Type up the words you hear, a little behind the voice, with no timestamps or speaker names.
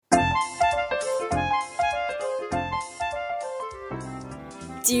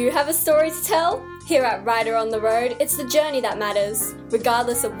Do you have a story to tell? Here at Writer on the Road, it's the journey that matters.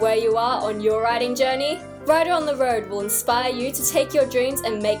 Regardless of where you are on your writing journey, Writer on the Road will inspire you to take your dreams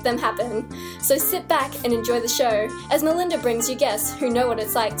and make them happen. So sit back and enjoy the show as Melinda brings you guests who know what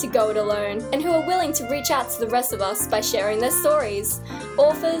it's like to go it alone and who are willing to reach out to the rest of us by sharing their stories.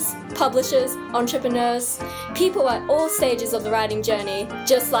 Authors, publishers, entrepreneurs, people at all stages of the writing journey,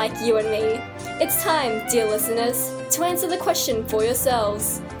 just like you and me. It's time, dear listeners, to answer the question for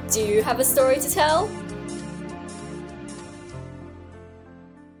yourselves. Do you have a story to tell?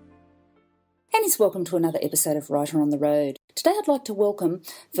 And welcome to another episode of Writer on the Road. Today I'd like to welcome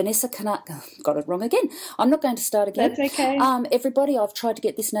Vanessa got it wrong again. I'm not going to start again. That's okay. Everybody, I've tried to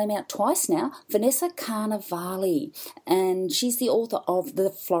get this name out twice now. Vanessa Carnevali, and she's the author of The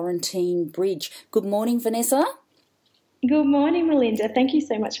Florentine Bridge. Good morning, Vanessa. Good morning, Melinda. Thank you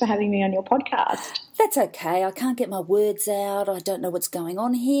so much for having me on your podcast. That's okay. I can't get my words out. I don't know what's going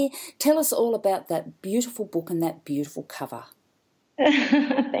on here. Tell us all about that beautiful book and that beautiful cover.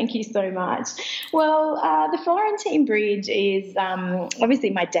 Thank you so much. Well, The Florentine Bridge is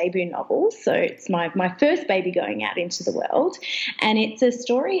obviously my debut novel, so it's my first baby going out into the world, and it's a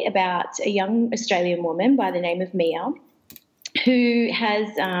story about a young Australian woman by the name of Mia, who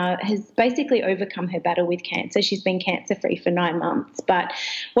has basically overcome her battle with cancer. She's been cancer-free for 9 months, but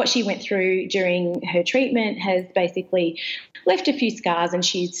what she went through during her treatment has basically left a few scars, and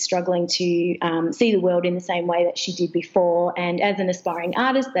she's struggling to see the world in the same way that she did before. And as an aspiring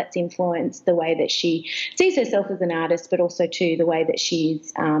artist, that's influenced the way that she sees herself as an artist, but also to the way that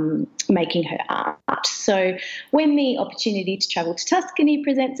she's making her art. So when the opportunity to travel to Tuscany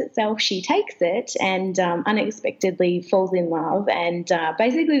presents itself, she takes it and unexpectedly falls in love. And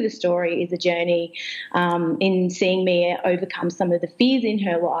basically the story is a journey in seeing Mia overcome some of the fears in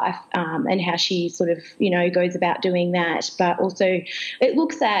her life and how she sort of, goes about doing that. But also it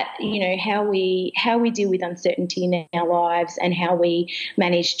looks at, how we deal with uncertainty in our lives and how we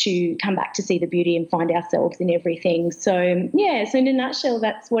manage to come back to see the beauty and find ourselves in everything. So in a nutshell,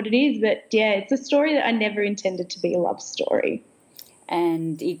 that's what it is. But it's a story that I never intended to be a love story.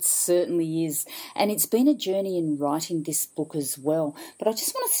 And it certainly is. And it's been a journey in writing this book as well. But I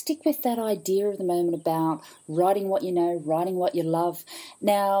just want to stick with that idea of the moment about writing what you know, writing what you love.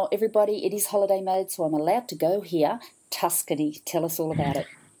 Now, everybody, it is holiday mode, so I'm allowed to go here. Tuscany, tell us all about it.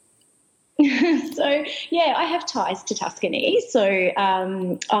 So, I have ties to Tuscany. So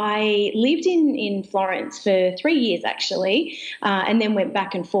I lived in Florence for 3 years, actually, and then went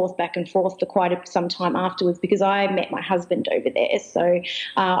back and forth for quite some time afterwards because I met my husband over there. So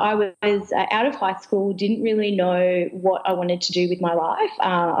I was out of high school, didn't really know what I wanted to do with my life.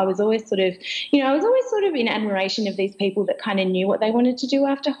 I was always sort of in admiration of these people that kind of knew what they wanted to do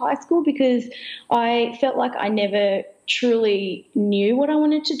after high school, because I felt like I never truly knew what I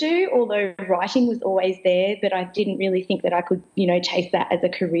wanted to do, although writing was always there, but I didn't really think that I could, chase that as a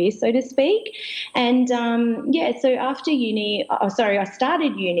career, so to speak. And so after uni, I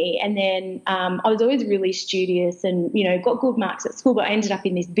started uni, and then I was always really studious and, got good marks at school, but I ended up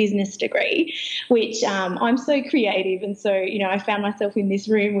in this business degree, which I'm so creative. And so, I found myself in this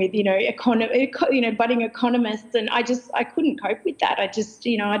room with, budding economists, and I couldn't cope with that. I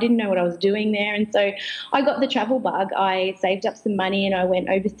didn't know what I was doing there. And so I got the travel bug. I saved up some money and I went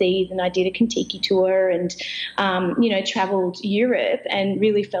overseas and I did a Kentucky tour and, travelled Europe and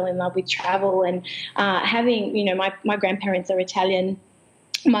really fell in love with travel. And having, my grandparents are Italian.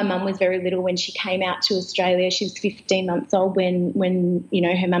 My mum was very little when she came out to Australia. She was 15 months old when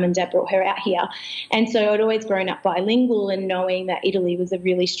her mum and dad brought her out here. And so I'd always grown up bilingual and knowing that Italy was a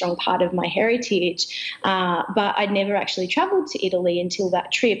really strong part of my heritage. But I'd never actually travelled to Italy until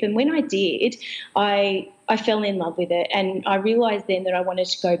that trip. And when I did, I fell in love with it, and I realised then that I wanted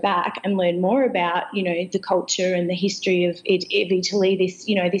to go back and learn more about, the culture and the history of Italy,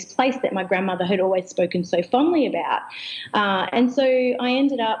 this place that my grandmother had always spoken so fondly about. And so I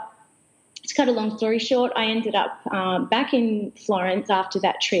ended up, to cut a long story short, I ended up back in Florence after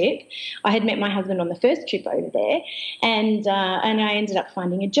that trip. I had met my husband on the first trip over there, and I ended up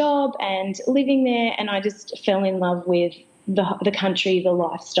finding a job and living there, and I just fell in love with the country, the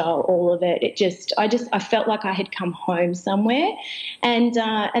lifestyle, all of it. I felt like I had come home somewhere, and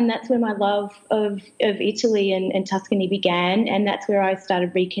that's where my love of Italy and Tuscany began, and that's where I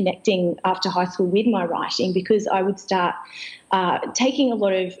started reconnecting after high school with my writing, because I would start taking a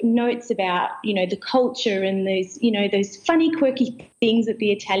lot of notes about, the culture and those funny, quirky things that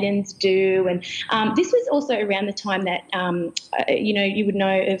the Italians do. And this was also around the time that, you would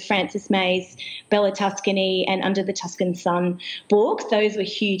know of Frances May's Bella Tuscany and Under the Tuscan Sun books. Those were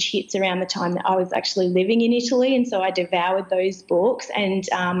huge hits around the time that I was actually living in Italy, and so I devoured those books. And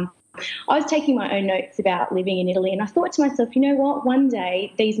I was taking my own notes about living in Italy, and I thought to myself, you know what, one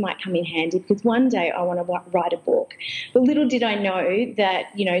day these might come in handy, because one day I want to write a book. But little did I know that,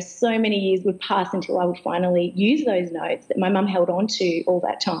 so many years would pass until I would finally use those notes that my mum held on to all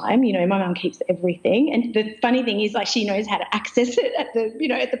that time. My mum keeps everything, and the funny thing is, she knows how to access it at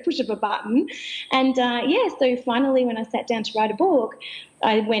the push of a button. And so finally, when I sat down to write a book,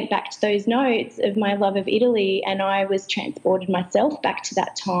 I went back to those notes of my love of Italy, and I was transported myself back to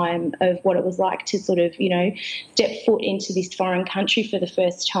that time of what it was like to sort of, step foot into this foreign country for the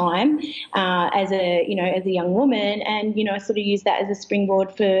first time as a young woman, and, I sort of used that as a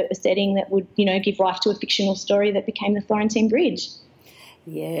springboard for a setting that would, give life to a fictional story that became the Florentine Bridge.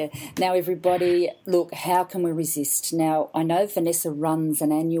 Yeah. Now, everybody, look, how can we resist? Now, I know Vanessa runs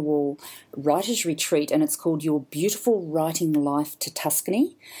an annual writers' retreat, and it's called Your Beautiful Writing Life to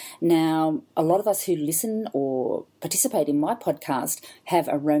Tuscany. Now, a lot of us who listen or participate in my podcast have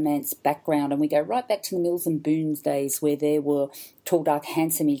a romance background, and we go right back to the Mills and Boons days where there were tall, dark,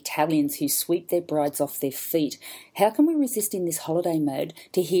 handsome Italians who sweep their brides off their feet. How can we resist in this holiday mode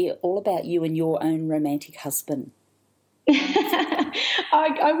to hear all about you and your own romantic husband?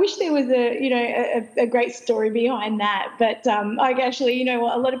 I wish there was a great story behind that, but I actually, a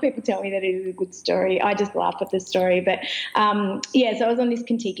lot of people tell me that it is a good story. I just laugh at the story, but so I was on this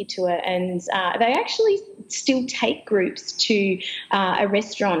Kentucky tour, and they actually still take groups to a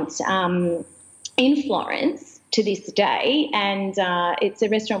restaurant in Florence to this day, and it's a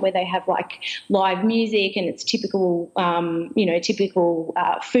restaurant where they have like live music, and it's typical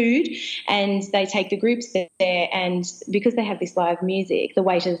food, and they take the groups there, and because they have this live music, the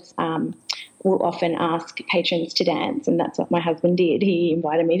waiters will often ask patrons to dance, and that's what my husband did. He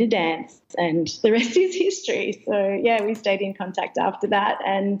invited me to dance, and the rest is history. So we stayed in contact after that,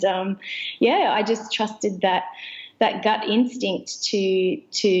 and I just trusted that gut instinct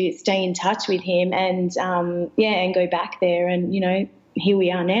to stay in touch with him, and and go back there. And here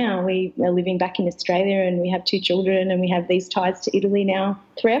we are now. We are living back in Australia, and we have 2 children, and we have these ties to Italy now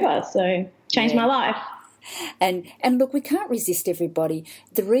forever. So changed my life. And look, we can't resist, everybody.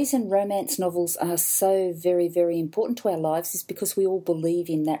 The reason romance novels are so very, very important to our lives is because we all believe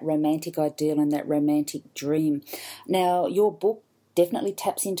in that romantic ideal and that romantic dream. Now, your book definitely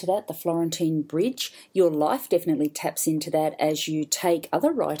taps into that, The Florentine Bridge. Your life definitely taps into that as you take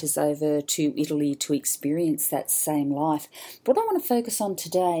other writers over to Italy to experience that same life. But what I want to focus on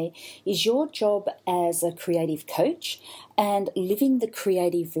today is your job as a creative coach and living the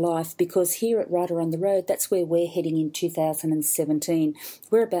creative life, because here at Writer on the Road, that's where we're heading in 2017.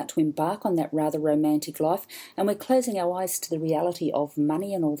 We're about to embark on that rather romantic life, and we're closing our eyes to the reality of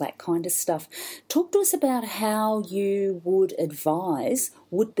money and all that kind of stuff. Talk to us about how you would advise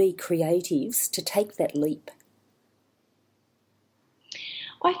would-be creatives to take that leap.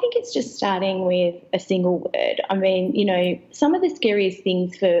 I think it's just starting with a single word. I mean, some of the scariest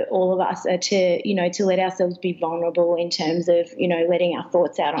things for all of us are to let ourselves be vulnerable in terms of, letting our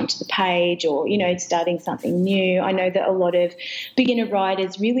thoughts out onto the page, or, starting something new. I know that a lot of beginner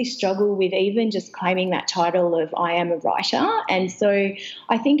writers really struggle with even just claiming that title of I am a writer. And so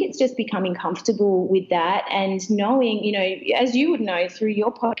I think it's just becoming comfortable with that and knowing, as you would know through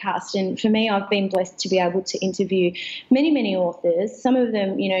your podcast, and for me, I've been blessed to be able to interview many, many authors, some of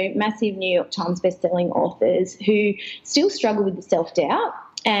them, massive New York Times bestselling authors who still struggle with the self-doubt.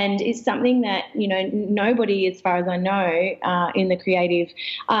 And it's something that, nobody, as far as I know, in the creative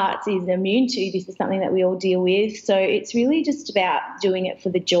arts is immune to. This is something that we all deal with. So it's really just about doing it for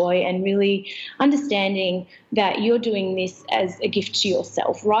the joy and really understanding that you're doing this as a gift to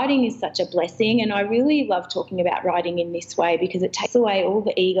yourself. Writing is such a blessing, and I really love talking about writing in this way because it takes away all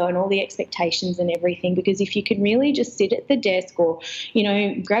the ego and all the expectations and everything, because if you can really just sit at the desk or,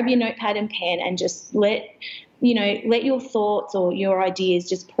 grab your notepad and pen and just let your thoughts or your ideas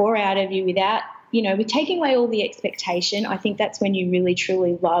just pour out of you without, with taking away all the expectation, I think that's when you really,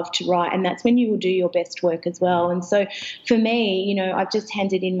 truly love to write, and that's when you will do your best work as well. And so for me, I've just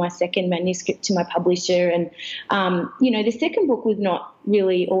handed in my second manuscript to my publisher, and, the second book was not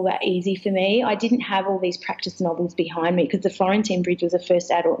really all that easy for me. I didn't have all these practice novels behind me because The Florentine Bridge was the first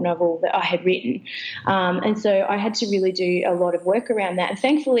adult novel that I had written. And so I had to really do a lot of work around that. And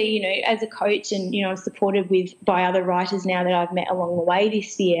thankfully, you know, as a coach and, you know, I'm supported by other writers now that I've met along the way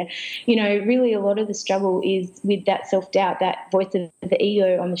this year, you know, really a lot of the struggle is with that self-doubt, that voice of the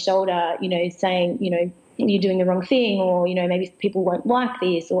ego on the shoulder, you know, saying, you know, you're doing the wrong thing, or, you know, maybe people won't like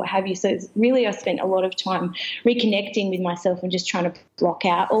this or what have you. So it's really, I spent a lot of time reconnecting with myself and just trying to block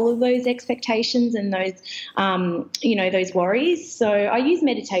out all of those expectations and those, you know, those worries. So I use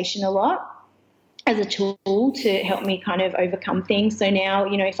meditation a lot as a tool to help me kind of overcome things. So now,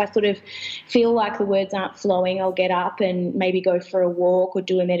 you know, if I sort of feel like the words aren't flowing, I'll get up and maybe go for a walk or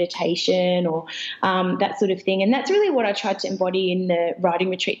do a meditation or that sort of thing. And that's really what I tried to embody in the writing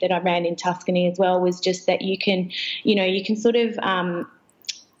retreat that I ran in Tuscany as well, was just that you can, you know, you can sort of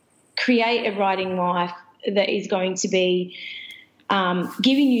create a writing life that is going to be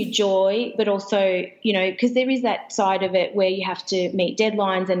giving you joy, but also, you know, because there is that side of it where you have to meet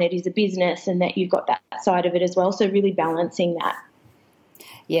deadlines and it is a business and that you've got that side of it as well. So really balancing that.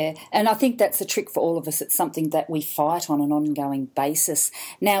 Yeah, and I think that's a trick for all of us. It's something that we fight on an ongoing basis.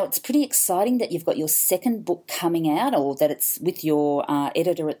 Now, it's pretty exciting that you've got your second book coming out, or that it's with your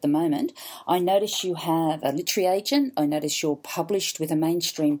editor at the moment. I notice you have a literary agent. I notice you're published with a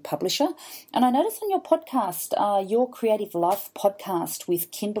mainstream publisher. And I notice on your podcast, your Creative Life podcast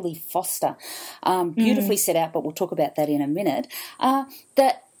with Kimberly Foster, beautifully set out, but we'll talk about that in a minute,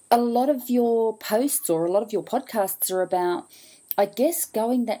 that a lot of your posts or a lot of your podcasts are about, I guess,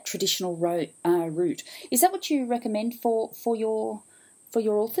 going that traditional route. Is that what you recommend for your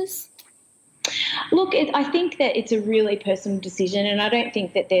authors? Look, I think that it's a really personal decision, and I don't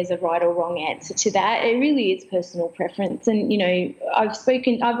think that there's a right or wrong answer to that. It really is personal preference. And, you know,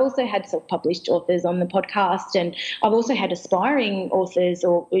 I've also had self-published authors on the podcast, and I've also had aspiring authors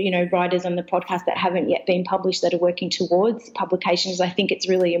or, you know, writers on the podcast that haven't yet been published that are working towards publications. I think it's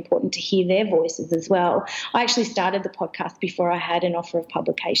really important to hear their voices as well. I actually started the podcast before I had an offer of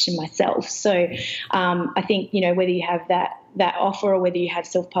publication myself. So I think, you know, whether you have that offer or whether you have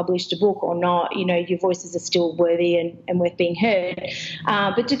self-published a book or not, you know, your voices are still worthy and worth being heard.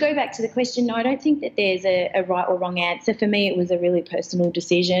 But to go back to the question, no, I don't think that there's a right or wrong answer. For me, it was a really personal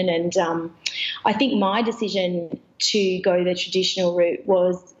decision. And I think my decision to go the traditional route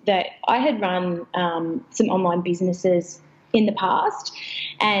was that I had run some online businesses in the past,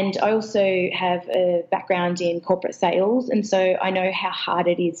 and I also have a background in corporate sales, and so I know how hard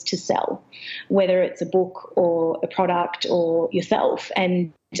it is to sell, whether it's a book or a product or yourself.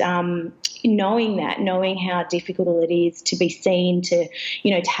 And knowing how difficult it is to be seen, to,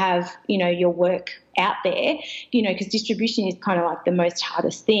 you know, to have, you know, your work out there, you know, because distribution is kind of like the most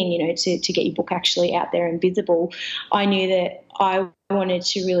hardest thing, you know, to get your book actually out there and visible. I knew that I wanted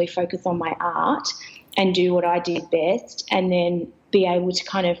to really focus on my art and do what I did best, and then be able to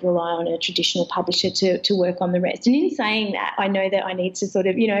kind of rely on a traditional publisher to work on the rest. And in saying that, I know that I need to sort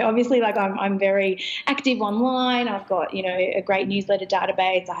of, you know, obviously, like I'm very active online. I've got, you know, a great newsletter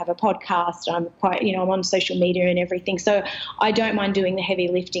database. I have a podcast. I'm quite, you know, I'm on social media and everything. So I don't mind doing the heavy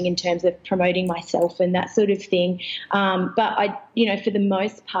lifting in terms of promoting myself and that sort of thing. But I, you know, for the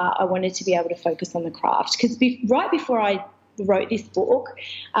most part, I wanted to be able to focus on the craft, because right before I wrote this book,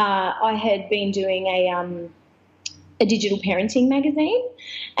 I had been doing a digital parenting magazine,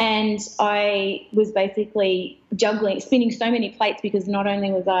 and I was basically spinning so many plates, because not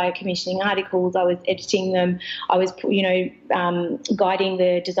only was I commissioning articles, I was editing them, I was, you know, guiding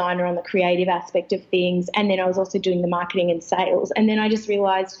the designer on the creative aspect of things, and then I was also doing the marketing and sales. And then I just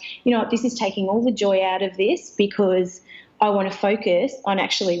realised, you know, this is taking all the joy out of this, because I want to focus on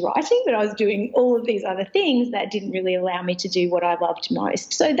actually writing, but I was doing all of these other things that didn't really allow me to do what I loved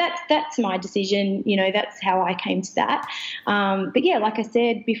most. So that's my decision. You know, that's how I came to that. But yeah, like I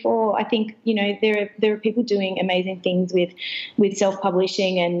said before, I think, you know, there are people doing amazing things with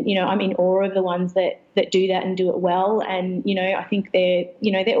self-publishing, and, you know, I'm in awe of the ones that do that and do it well. And, you know, I think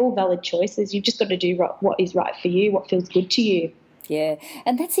they're all valid choices. You've just got to do what is right for you, what feels good to you. Yeah,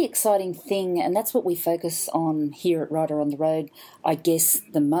 and that's the exciting thing, and that's what we focus on here at Writer on the Road, I guess,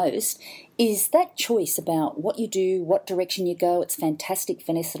 the most, is that choice about what you do, what direction you go. It's fantastic,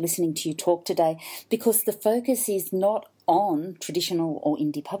 Vanessa, listening to you talk today, because the focus is not on traditional or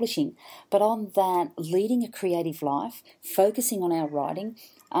indie publishing, but on that leading a creative life, focusing on our writing,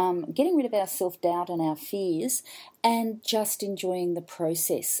 getting rid of our self-doubt and our fears, and just enjoying the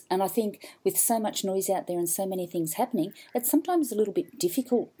process. And I think with so much noise out there and so many things happening, it's sometimes a little bit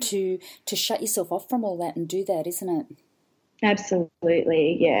difficult to shut yourself off from all that and do that, isn't it?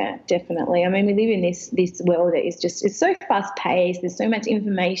 Absolutely, yeah, definitely. I mean, we live in this world that is just, it's so fast paced. There's so much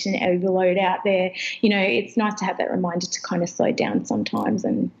information overload out there. It's nice to have that reminder to kind of slow down sometimes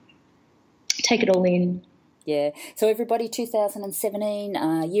and take it all in. Yeah. So everybody,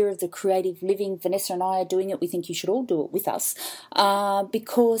 2017, Year of the Creative Living. Vanessa and I are doing it. We think you should all do it with us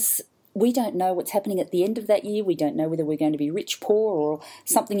because we don't know what's happening at the end of that year. We don't know whether we're going to be rich, poor, or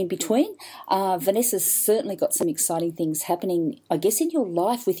something in between. Vanessa's certainly got some exciting things happening, I guess, in your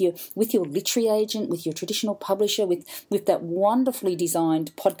life with your literary agent, with your traditional publisher, with that wonderfully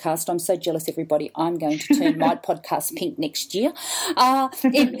designed podcast. I'm so jealous, everybody. I'm going to turn my podcast pink next year.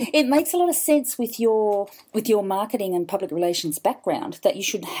 It makes a lot of sense with your marketing and public relations background that you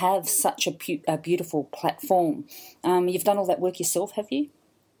should have such a beautiful platform. You've done all that work yourself, have you?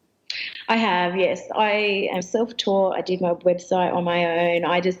 I have, yes. I am self-taught. I did my website on my own.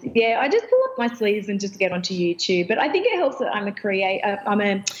 I just pull up my sleeves and just get onto YouTube. But I think it helps that I'm a creative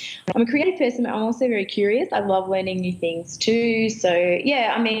person, but I'm also very curious. I love learning new things too. So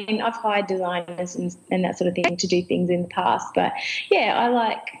yeah, I mean, I've hired designers and that sort of thing to do things in the past. But yeah, I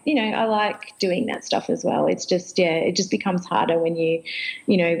like doing that stuff as well. It's just, it just becomes harder when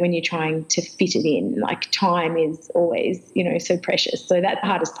when you're trying to fit it in. Like, time is always, so precious. So that's the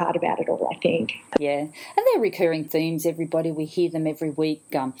hardest part about it all, I think. Yeah, and they're recurring themes, everybody. We hear them every week.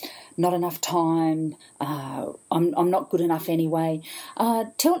 Not enough time. I'm not good enough anyway.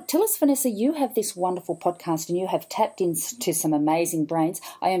 Tell us, Vanessa, you have this wonderful podcast and you have tapped into some amazing brains.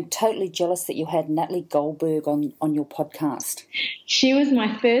 I am totally jealous that you had Natalie Goldberg on your podcast. She was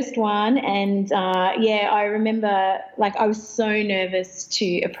my first one, and I remember, I was so nervous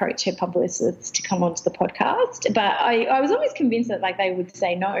to approach her publicist to come onto the podcast, but I was always convinced that they would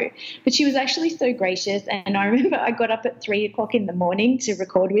say no. But she was actually so gracious, and I remember I got up at 3:00 in the morning to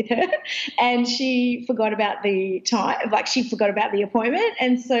record with her, and she forgot about the time, she forgot about the appointment,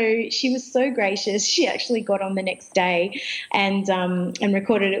 and so she was so gracious. She actually got on the next day and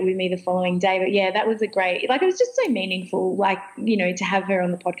recorded it with me the following day. But yeah, that was a great, it was just so meaningful, to have her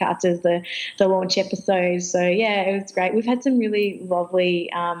on the podcast as the launch episode. So yeah, it was great. We've had some really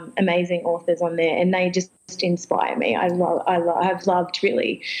lovely, amazing authors on there, and they just inspire me. I've loved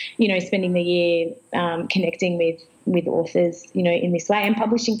really, spending the year connecting with authors, in this way, and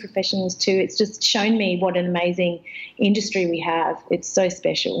publishing professionals too. It's just shown me what an amazing industry we have. It's so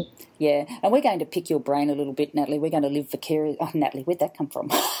special. Yeah, and we're going to pick your brain a little bit, Natalie. We're going to live vicarious. Oh, Natalie, where'd that come from?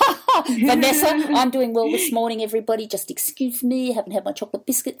 Vanessa, I'm doing well this morning, everybody. Just excuse me, haven't had my chocolate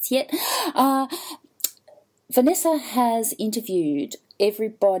biscuits yet. Vanessa has interviewed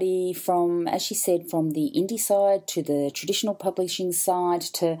everybody from, as she said, from the indie side to the traditional publishing side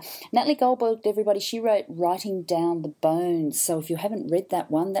to Natalie Goldberg, everybody. She wrote Writing Down the Bones. So if you haven't read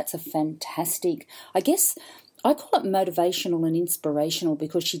that one, that's a fantastic, I guess I call it motivational and inspirational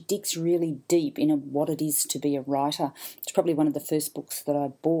because she digs really deep in what it is to be a writer. It's probably one of the first books that I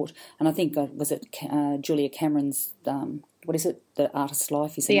bought. And I think, was it Julia Cameron's, what is it? The Artist's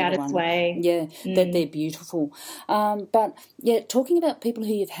Life is another one. The Artist's Way. Yeah, they're beautiful. But, yeah, talking about people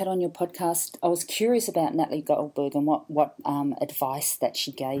who you've had on your podcast, I was curious about Natalie Goldberg and what advice that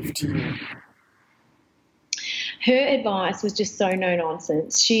she gave to you. Her advice was just so no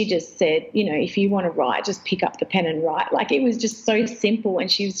nonsense. She just said, if you want to write, just pick up the pen and write. It was just so simple,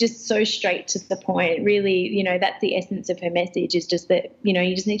 and she was just so straight to the point. Really, that's the essence of her message, is just that,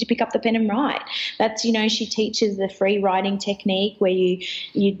 you just need to pick up the pen and write. That's, she teaches the free writing technique where you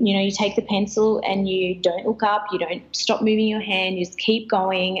take the pencil and you don't look up, you don't stop moving your hand, you just keep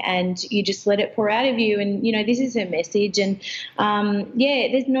going and you just let it pour out of you. And, this is her message. And,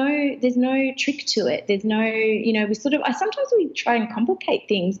 there's no trick to it. There's no, sometimes we try and complicate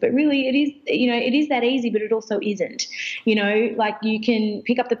things, but really it is that easy, but it also isn't. You can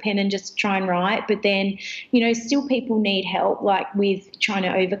pick up the pen and just try and write, but then, still people need help, with trying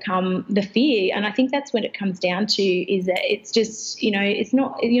to overcome the fear. And I think that's what it comes down to, is that it's just, it's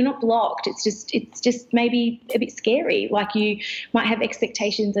not, you're not blocked. It's just maybe a bit scary. You might have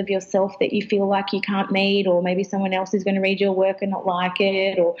expectations of yourself that you feel like you can't meet, or maybe someone else is going to read your work and not like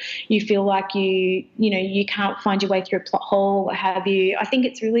it, or you feel like you can't find your way through a plot hole, what have you. I think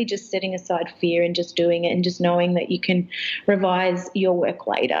it's really just setting aside fear and just doing it, and just knowing that you can revise your work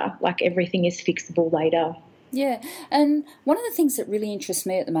later. Everything is fixable later. Yeah, and one of the things that really interests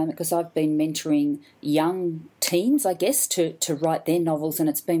me at the moment, because I've been mentoring young teens, I guess, to write their novels, and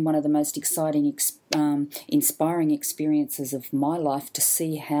it's been one of the most exciting, inspiring experiences of my life to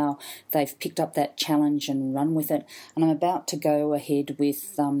see how they've picked up that challenge and run with it. And I'm about to go ahead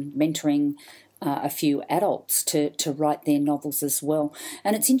with mentoring a few adults to write their novels as well.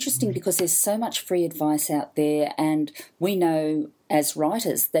 And it's interesting because there's so much free advice out there, and we know as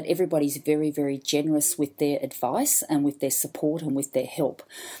writers that everybody's very, very generous with their advice and with their support and with their help.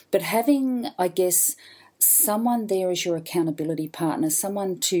 But having, I guess, someone there as your accountability partner,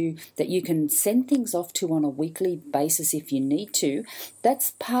 someone that you can send things off to on a weekly basis if you need to,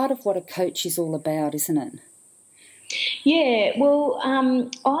 that's part of what a coach is all about, isn't it? Yeah, well,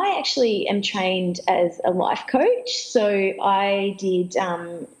 I actually am trained as a life coach. So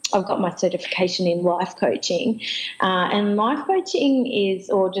I've got my certification in life coaching, and life coaching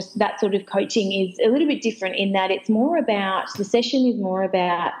or just that sort of coaching is a little bit different in that the session is more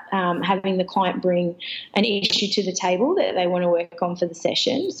about having the client bring an issue to the table that they want to work on for the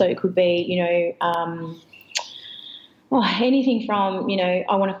session. So it could be, anything from,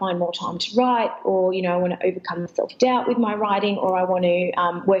 I want to find more time to write, or, I want to overcome self-doubt with my writing, or I want to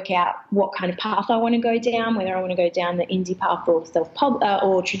work out what kind of path I want to go down, whether I want to go down the indie path or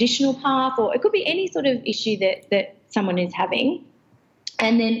or traditional path, or it could be any sort of issue that someone is having.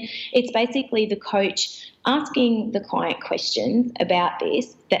 And then it's basically the coach asking the client questions about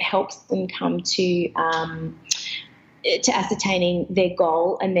this that helps them come to ascertaining their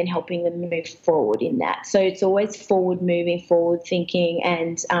goal and then helping them move forward in that. So it's always forward moving, forward thinking,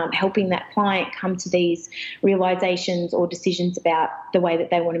 and helping that client come to these realizations or decisions about the way that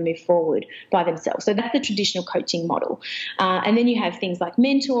they want to move forward by themselves. So that's the traditional coaching model. And then you have things like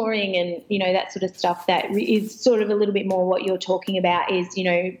mentoring and, that sort of stuff that is sort of a little bit more what you're talking about is,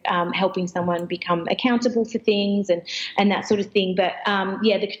 helping someone become accountable for things and that sort of thing. But,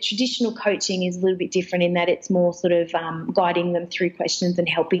 the traditional coaching is a little bit different in that it's more sort of guiding them through questions and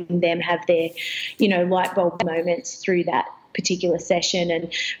helping them have their, light bulb moments through that particular session.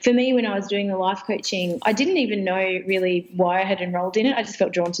 And for me, when I was doing the life coaching, I didn't even know really why I had enrolled in it. I just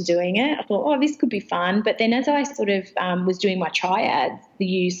felt drawn to doing it. I thought, this could be fun. But then as I sort of was doing my triads,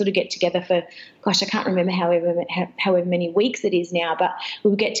 you sort of get together for, I can't remember however many weeks it is now, but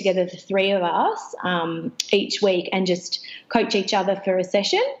we would get together, the three of us, each week and just coach each other for a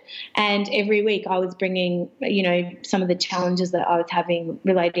session. And every week I was bringing, some of the challenges that I was having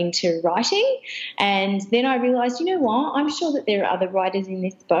relating to writing. And then I realised, I'm sure that there are other writers in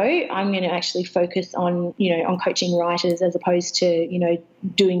this boat. I'm going to actually focus on, on coaching writers as opposed to,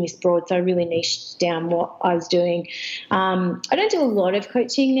 doing this broad. So I really niched down what I was doing. I don't do a lot of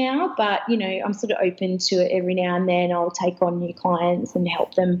coaching now, but, I'm sort of open to it every now and then. I'll take on new clients and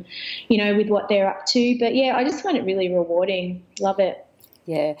help them, with what they're up to. But, yeah, I just find it really rewarding. Love it.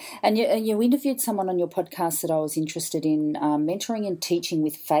 Yeah, and you interviewed someone on your podcast that I was interested in, mentoring and teaching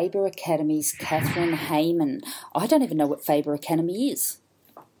with Faber Academy's Catherine Hayman. I don't even know what Faber Academy is.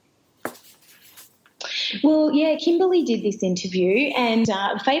 Well, yeah, Kimberly did this interview, and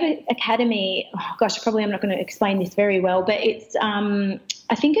Faber Academy, I'm not going to explain this very well, but it's,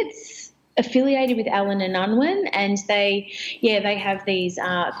 I think it's affiliated with Allen and Unwin, and they have these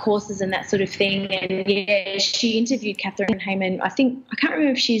courses and that sort of thing. And she interviewed Catherine Hayman. I can't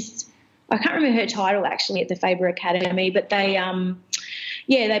remember her title actually at the Faber Academy, but they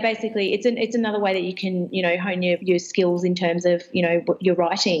basically it's another way that you can hone your skills in terms of your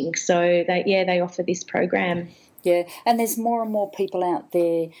writing. So they offer this program. Yeah, and there's more and more people out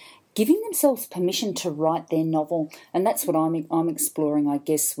there giving themselves permission to write their novel, and that's what I'm exploring, I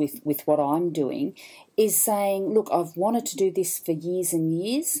guess, with what I'm doing, is saying, look, I've wanted to do this for years and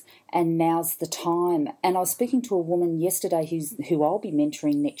years, and now's the time. And I was speaking to a woman yesterday who I'll be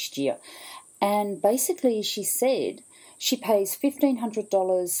mentoring next year, and basically she said she pays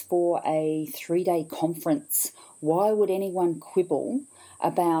 $1,500 for a 3-day conference. Why would anyone quibble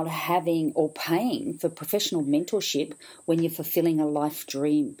about having or paying for professional mentorship when you're fulfilling a life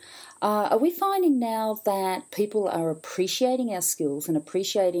dream? Are we finding now that people are appreciating our skills and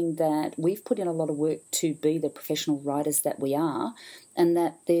appreciating that we've put in a lot of work to be the professional writers that we are, and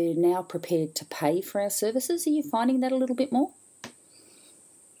that they're now prepared to pay for our services? Are you finding that a little bit more?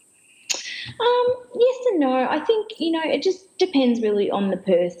 Yes and no. I think, it just depends really on the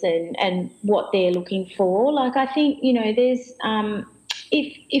person and what they're looking for. Like, I think, there's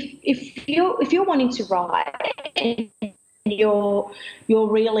if you're wanting to write and you're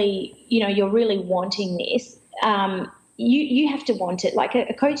really wanting this, you have to want it. Like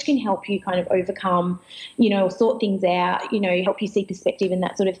a coach can help you kind of overcome, sort things out, help you see perspective and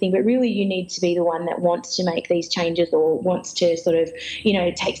that sort of thing. But really you need to be the one that wants to make these changes or wants to sort of,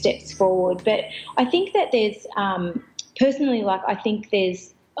 take steps forward. But I think that there's, personally, I think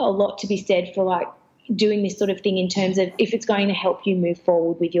there's a lot to be said for doing this sort of thing in terms of if it's going to help you move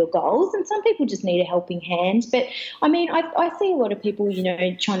forward with your goals. And some people just need a helping hand. But I mean, I see a lot of people,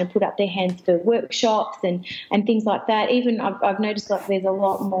 trying to put up their hands for workshops and things like that. Even I've noticed like there's a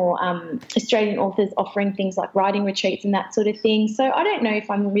lot more Australian authors offering things like writing retreats and that sort of thing. So I don't know if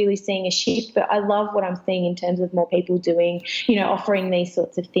I'm really seeing a shift, but I love what I'm seeing in terms of more people doing, offering these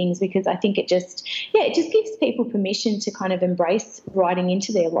sorts of things, because I think it just gives people permission to kind of embrace writing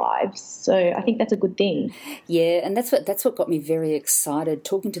into their lives. So I think that's a good thing. Yeah, and that's what got me very excited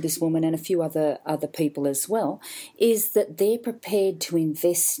talking to this woman and a few other people as well, is that they're prepared to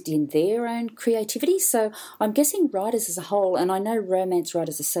invest in their own creativity. So I'm guessing writers as a whole, and I know romance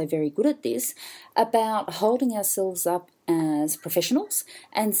writers are so very good at this, about holding ourselves up as professionals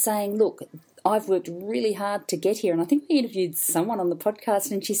and saying, look, I've worked really hard to get here. And I think we interviewed someone on the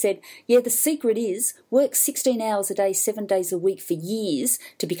podcast and she said, yeah, the secret is work 16 hours a day, 7 days a week for years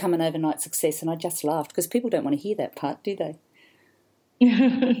to become an overnight success. And I just laughed because people don't want to hear that part, do they?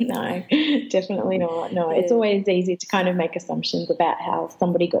 No, definitely not. No, it's always easy to kind of make assumptions about how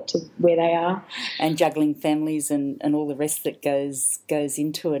somebody got to where they are. And juggling families and all the rest that goes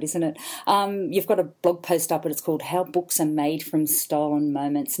into it, isn't it? You've got a blog post up and it's called How Books Are Made from Stolen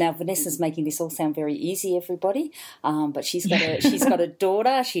Moments. Now, Vanessa's making this all sound very easy, everybody, but she's got a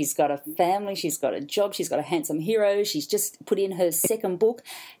daughter, she's got a family, she's got a job, she's got a handsome hero, she's just put in her second book.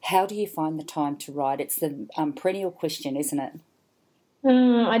 How do you find the time to write? It's the perennial question, isn't it?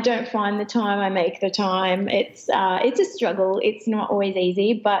 I don't find the time. I make the time. It's a struggle. It's not always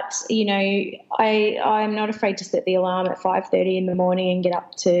easy, but I'm not afraid to set the alarm at 5:30 in the morning and get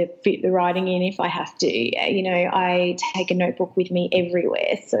up to fit the writing in if I have to. I take a notebook with me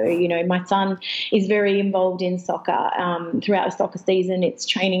everywhere. So my son is very involved in soccer. Throughout the soccer season, it's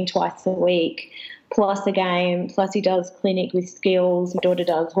training twice a week, plus a game, plus he does clinic with skills. My daughter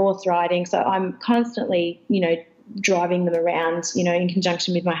does horse riding. So I'm constantly, driving them around, in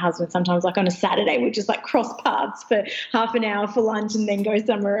conjunction with my husband. Sometimes like on a Saturday, we just like cross paths for half an hour for lunch and then go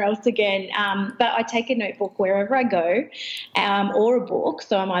somewhere else again. But I take a notebook wherever I go, or a book.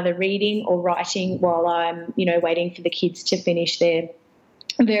 So I'm either reading or writing while I'm, waiting for the kids to finish their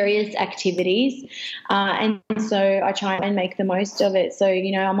various activities, and so I try and make the most of it. So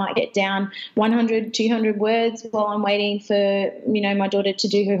I might get down 100, 200 words while I'm waiting for my daughter to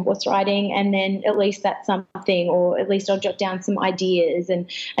do her horse riding, and then at least that's something, or at least I'll jot down some ideas and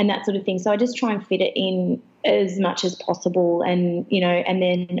that sort of thing. So I just try and fit it in as much as possible, and and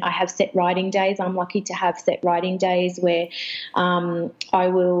then I have set writing days. I'm lucky to have set writing days where I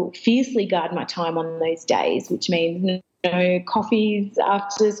will fiercely guard my time on those days, which means no coffees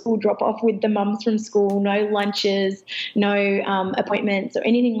after school drop off with the mums from school, no lunches, no appointments or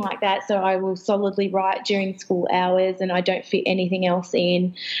anything like that. So I will solidly write during school hours and I don't fit anything else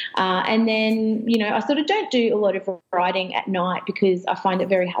in. And then, I sort of don't do a lot of writing at night because I find it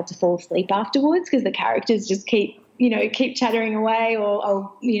very hard to fall asleep afterwards because the characters just keep chattering away, or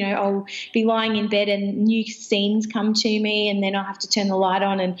I'll be lying in bed and new scenes come to me and then I'll have to turn the light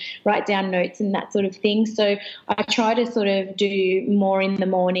on and write down notes and that sort of thing. So I try to sort of do more in the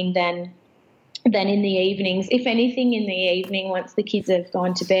morning than in the evenings. If anything, in the evening, once the kids have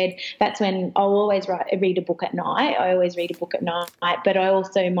gone to bed, that's when I'll always read a book at night. I always read a book at night, but I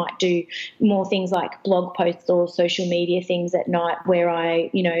also might do more things like blog posts or social media things at night where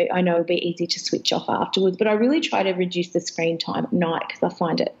I know it'll be easy to switch off afterwards. But I really try to reduce the screen time at night because I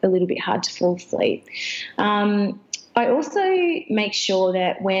find it a little bit hard to fall asleep. I also make sure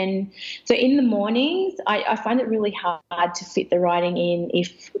that in the mornings, I find it really hard to fit the writing in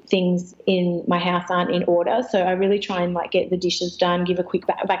if things in my house aren't in order. So I really try and get the dishes done, give a quick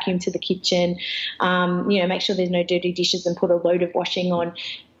vacuum to the kitchen, make sure there's no dirty dishes and put a load of washing on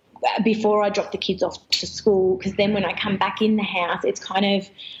before I drop the kids off to school, because then when I come back in the house, it's kind of,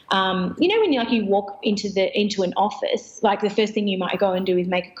 when you walk into an office, like the first thing you might go and do is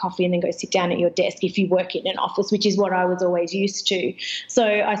make a coffee and then go sit down at your desk if you work in an office, which is what I was always used to. So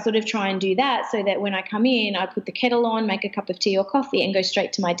I sort of try and do that so that when I come in, I put the kettle on, make a cup of tea or coffee and go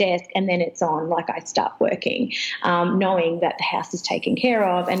straight to my desk, and then it's on, like I start working, knowing that the house is taken care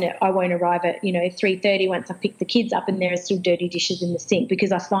of, and I won't arrive at 3:30 once I pick the kids up and there are still dirty dishes in the sink,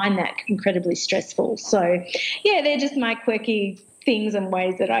 because I find that incredibly stressful. So yeah, they're just my quirky things and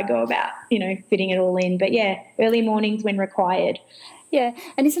ways that I go about fitting it all in. But yeah, early mornings when required. Yeah,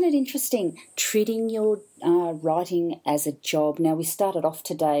 and isn't it interesting treating your writing as a job? Now, we started off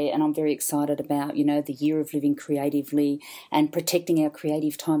today and I'm very excited about, the year of living creatively and protecting our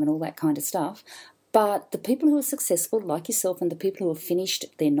creative time and all that kind of stuff. But the people who are successful, like yourself, and the people who have finished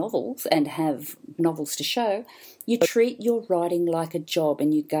their novels and have novels to show, you treat your writing like a job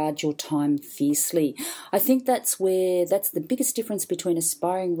and you guard your time fiercely. I think that's the biggest difference between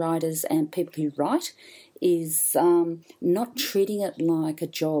aspiring writers and people who write is not treating it like a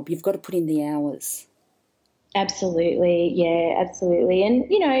job. You've got to put in the hours. Absolutely, yeah, absolutely. And,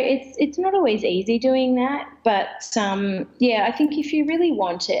 it's not always easy doing that, but, I think if you really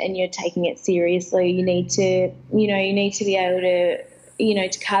want it and you're taking it seriously, you need to be able to,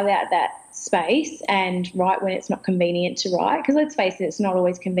 to carve out that space and write when it's not convenient to write, because let's face it, it's not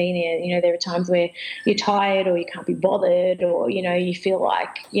always convenient. There are times where you're tired or you can't be bothered, or you feel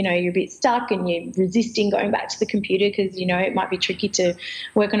like you're a bit stuck and you're resisting going back to the computer because it might be tricky to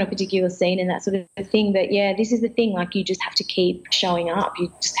work on a particular scene and that sort of thing. But yeah, this is the thing, like, you just have to keep showing up. You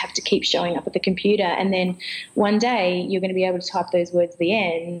just have to keep showing up at the computer, and then one day you're going to be able to type those words at the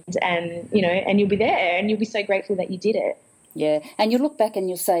end, and and you'll be there and you'll be so grateful that you did it. Yeah, and you look back and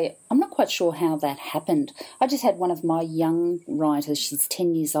you'll say, I'm not quite sure how that happened. I just had one of my young writers, she's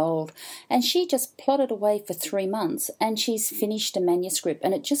 10 years old, and she just plodded away for 3 months and she's finished a manuscript,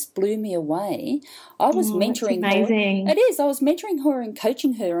 and it just blew me away. I was mentoring her. It is. I was mentoring her and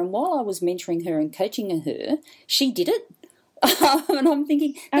coaching her, and while I was mentoring her and coaching her, she did it. And I'm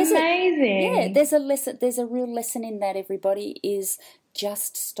thinking, amazing. There's a lesson. There's a real lesson in that, everybody, is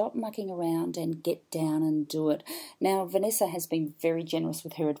just stop mucking around and get down and do it. Now, Vanessa has been very generous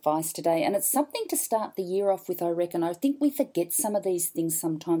with her advice today, and it's something to start the year off with, I reckon. I think we forget some of these things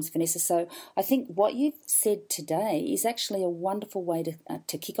sometimes, Vanessa, so I think what you've said today is actually a wonderful way to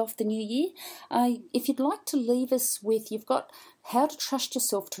kick off the new year. If you'd like to leave us with, you've got how to trust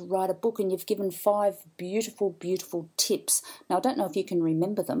yourself to write a book, and you've given 5 beautiful, beautiful tips. Now, I don't know if you can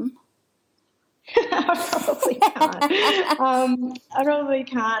remember them. I probably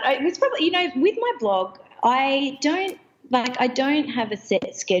can't. It's probably, with my blog, I don't have a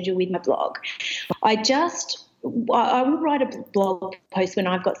set schedule with my blog. I will write a blog post when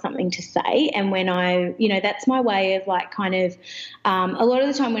I've got something to say, and when that's my way of a lot of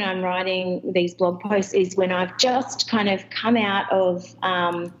the time when I'm writing these blog posts is when I've just kind of come out of,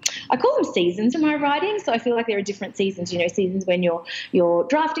 I call them seasons of my writing. So I feel like there are different seasons, seasons when you're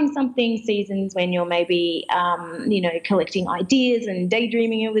drafting something, seasons when you're maybe, collecting ideas and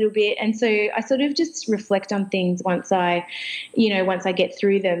daydreaming a little bit. And so I sort of just reflect on things once I get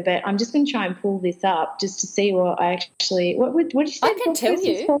through them. But I'm just going to try and pull this up just to see what did you say? I can tell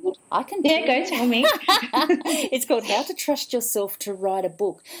you. Go tell me. It's called How to Trust Yourself to Write a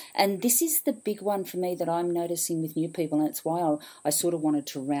Book. And this is the big one for me that I'm noticing with new people, and it's why I sort of wanted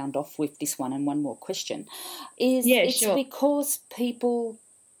to round off with this one and one more question. Because people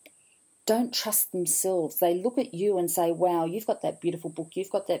don't trust themselves. They look at you and say, wow, you've got that beautiful book, you've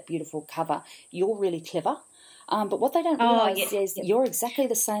got that beautiful cover, you're really clever. But what they don't realise is you're exactly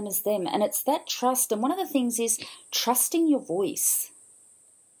the same as them, and it's that trust. And one of the things is trusting your voice.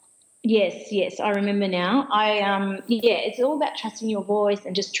 Yes, I remember now. It's all about trusting your voice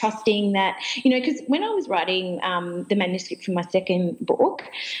and just trusting that, because when I was writing the manuscript for my second book,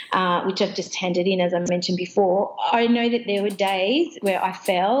 which I've just handed in, as I mentioned before, I know that there were days where I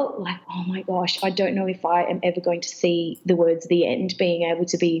felt like, oh my gosh, I don't know if I am ever going to see the words "the end" being able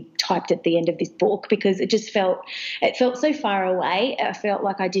to be typed at the end of this book, because it felt so far away. I felt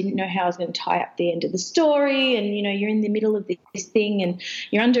like I didn't know how I was going to tie up the end of the story, and you're in the middle of this thing and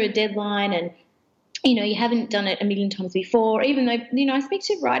you're under a deadline, and you haven't done it a million times before, even though I speak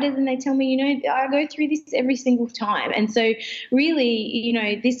to writers and they tell me I go through this every single time. And so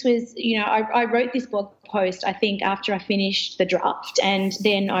really this was I wrote this blog post, I think, after I finished the draft, and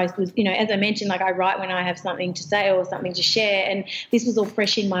then I was as I mentioned, like, I write when I have something to say or something to share, and this was all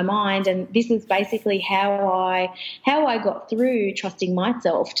fresh in my mind, and this was basically how I got through trusting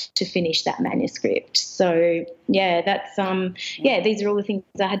myself to finish that manuscript. So that's these are all the things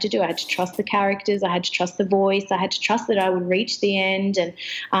I had to do. I had to trust the characters, I had to trust the voice, I had to trust that I would reach the end, and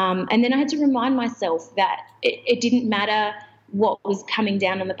then I had to remind myself that it didn't matter what was coming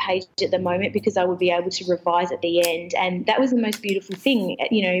down on the page at the moment, because I would be able to revise at the end. And that was the most beautiful thing,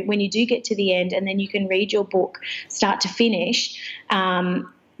 when you do get to the end and then you can read your book start to finish.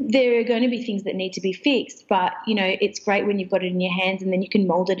 There are going to be things that need to be fixed, but it's great when you've got it in your hands and then you can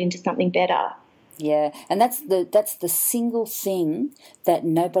mold it into something better. Yeah, and that's the single thing that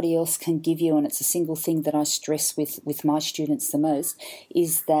nobody else can give you, and it's a single thing that I stress with my students the most,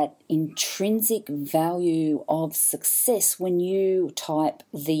 is that intrinsic value of success when you type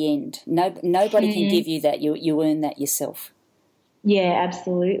the end. Nobody can give you that. You earn that yourself. Yeah,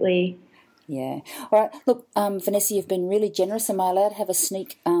 absolutely. Yeah. All right. Look, Vanessa, you've been really generous. Am I allowed to have a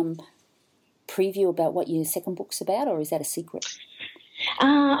sneak preview about what your second book's about, or is that a secret?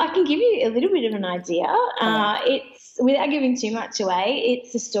 I can give you a little bit of an idea. It's, without giving too much away,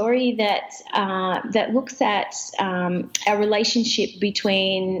 it's a story that looks at our relationship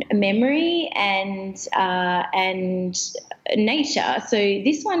between memory and nature. So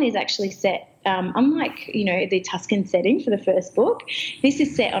this one is actually set. Unlike, the Tuscan setting for the first book, this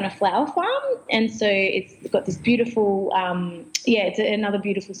is set on a flower farm, and so it's got this beautiful, it's another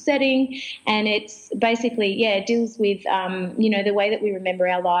beautiful setting, and it's basically, it deals with, the way that we remember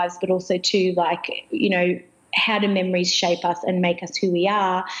our lives, but also to, how do memories shape us and make us who we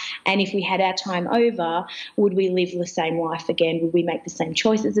are? And if we had our time over, would we live the same life again? Would we make the same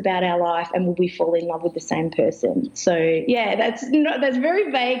choices about our life? And would we fall in love with the same person? So, that's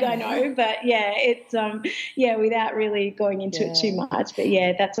very vague, I know, but it's without really going into it too much. But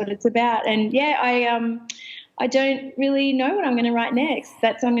that's what it's about. And I don't really know what I'm going to write next.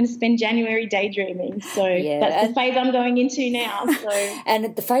 I'm going to spend January daydreaming. So that's the phase I'm going into now. So.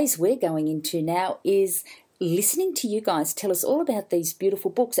 And the phase we're going into now is listening to you guys tell us all about these beautiful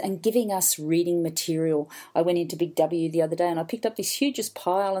books and giving us reading material. I went into Big W the other day and I picked up this hugest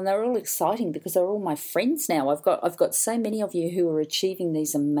pile, and they're all exciting because they're all my friends now. I've got so many of you who are achieving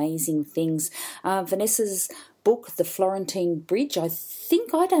these amazing things. Vanessa's book, The Florentine Bridge, I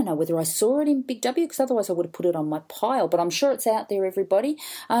don't know whether I saw it in Big W, because otherwise I would have put it on my pile, but I'm sure it's out there, everybody.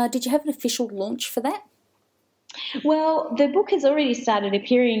 Did you have an official launch for that? Well, the book has already started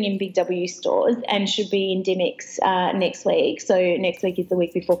appearing in Big W stores and should be in Dymocks next week. So next week is the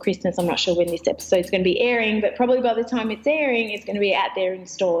week before Christmas. I'm not sure when this episode is going to be airing, but probably by the time it's airing, it's going to be out there in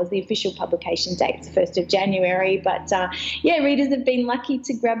stores. The official publication date is 1st of January. But, readers have been lucky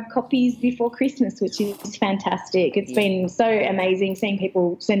to grab copies before Christmas, which is fantastic. It's been so amazing seeing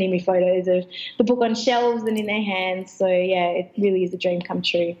people sending me photos of the book on shelves and in their hands. So, it really is a dream come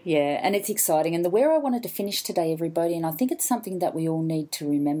true. Yeah, and it's exciting. And where I wanted to finish today, everybody, and I think it's something that we all need to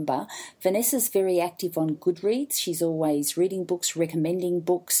remember. Vanessa's very active on Goodreads. She's always reading books, recommending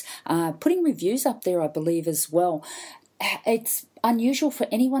books, putting reviews up there, I believe, as well. It's unusual for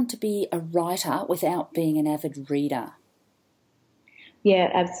anyone to be a writer without being an avid reader.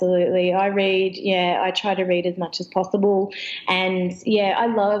 Yeah, absolutely. I read, I try to read as much as possible. And I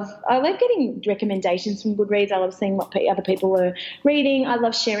love getting recommendations from Goodreads. I love seeing what other people are reading. I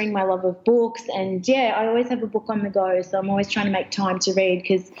love sharing my love of books. And I always have a book on the go. So I'm always trying to make time to read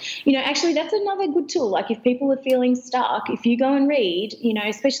because, actually that's another good tool. Like if people are feeling stuck, if you go and read,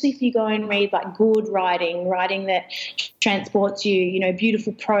 especially if you go and read like good writing that transports you,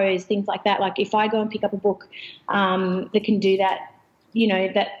 beautiful prose, things like that. Like if I go and pick up a book that can do that,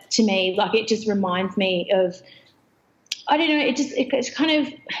 that to me, like it just reminds me of, I don't know,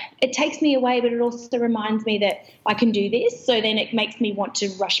 it takes me away, but it also reminds me that I can do this. So then it makes me want to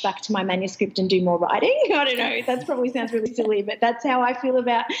rush back to my manuscript and do more writing. I don't know. That probably sounds really silly, but that's how I feel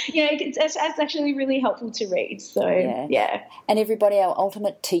about, it's actually really helpful to read. So, yeah. And everybody, our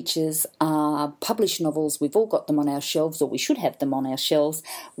ultimate teachers are published novels. We've all got them on our shelves, or we should have them on our shelves,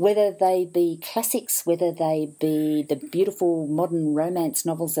 whether they be classics, whether they be the beautiful modern romance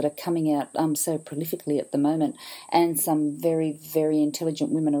novels that are coming out so prolifically at the moment, and some very, very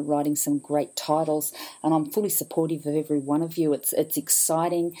intelligent women are writing some great titles, and I'm fully supportive of every one of you. It's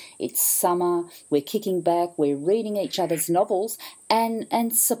exciting. It's summer. We're kicking back. We're reading each other's novels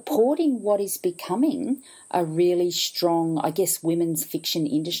and supporting what is becoming a really strong, I guess, women's fiction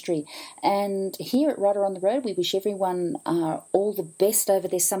industry. And here at Writer on the Road, we wish everyone all the best over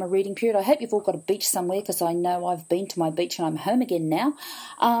their summer reading period. I hope you've all got a beach somewhere, because I know I've been to my beach and I'm home again now.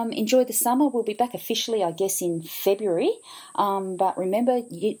 Enjoy the summer. We'll be back officially, I guess, in February. But remember,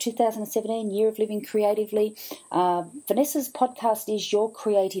 2017, Year of Living Creatively. Vanessa's podcast is Your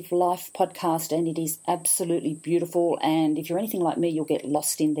Creative Life podcast, and it is absolutely beautiful. And if you're anything like me, you'll get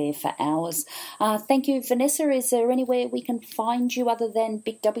lost in there for hours. Thank you, Vanessa. Is there anywhere we can find you other than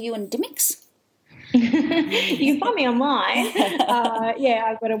Big W and Dymocks? You can find me online.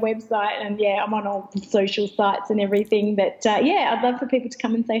 I've got a website, and I'm on all the social sites and everything. But I'd love for people to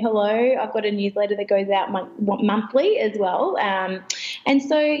come and say hello. I've got a newsletter that goes out monthly as well. And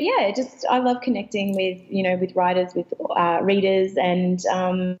so I love connecting with writers, with readers, and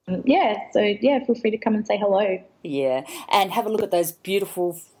feel free to come and say hello. Yeah, and have a look at those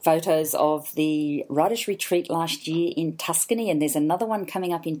beautiful photos of the Writers' Retreat last year in Tuscany, and there's another one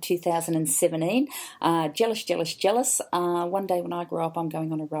coming up in 2017. Jealous. One day when I grow up, I'm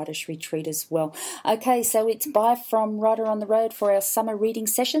going on a Writers' Retreat as well. Okay, so it's bye from Writer on the Road for our summer reading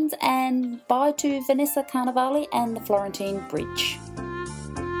sessions, and bye to Vanessa Carnevale and the Florentine Bridge.